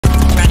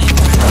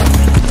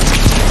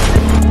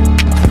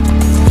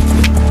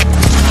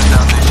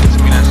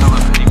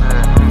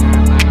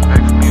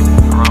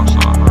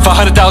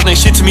ain't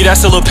shit to me,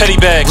 that's a little petty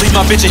bag. Leave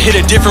my bitch and hit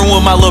a different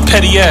one with my little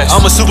petty ass.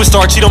 I'm a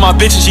superstar, cheat on my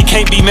bitch and she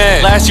can't be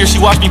mad. Last year she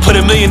watched me put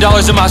 $1 million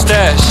in my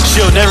stash.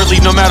 She'll never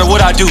leave no matter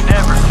what I do.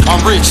 I'm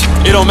rich,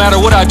 it don't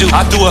matter what I do.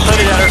 I threw 100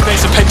 at her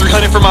face and paid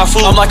 300 for my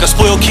food. I'm like a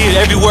spoiled kid,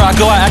 everywhere I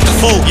go I act a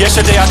fool.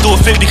 Yesterday I threw a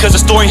fit because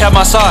the store ain't have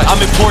my size. I'm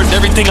important,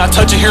 everything I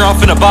touch in here I'm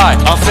finna buy.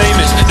 I'm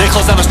famous, they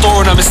close down the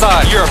store when I'm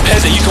inside. You're a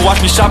peasant, you can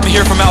watch me shopping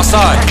here from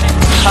outside.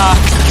 Ha,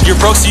 you're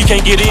broke so you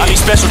can't get in. I need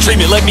special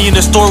treatment, let me in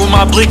the store with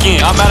my blick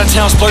in. I'm out of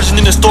town splurging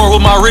in the store with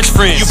my rich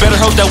friends. You better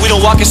hope that we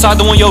don't walk inside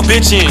the one your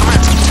bitch in.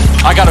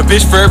 I got a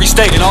bitch for every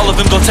state, and all of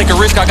them gon' take a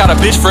risk. I got a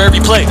bitch for every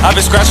play. I've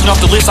been scratching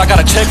off the list, I got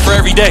a check for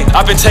every day.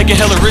 I've been taking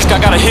hella risk, I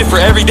got a hit for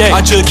every day.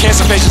 I jug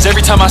cancer patients, every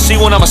time I see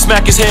one, I'ma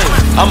smack his head.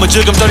 I'ma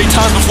jug him 30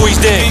 times before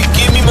he's dead.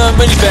 Give me my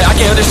money back, I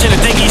can't understand a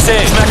thing he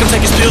said. Smack him,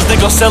 take his pills, then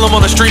go sell him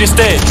on the street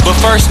instead. But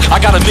first, I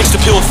gotta mix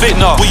the pill with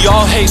fentanyl. We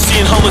all hate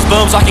seeing homeless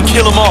bums, I can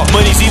kill them all.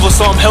 Money's evil,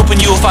 so I'm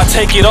helping you if I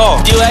take it all.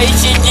 Do I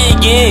send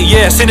it again?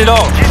 Yeah, send it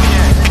all.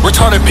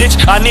 Retarded bitch,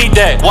 I need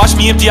that. Watch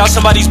me empty out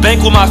somebody's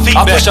bank with my feet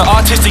back. I push an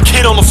autistic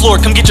kid on the floor,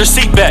 come get your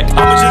seat back.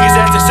 I'ma jig his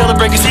ass to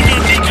celebrate cause he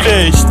get dick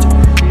faced.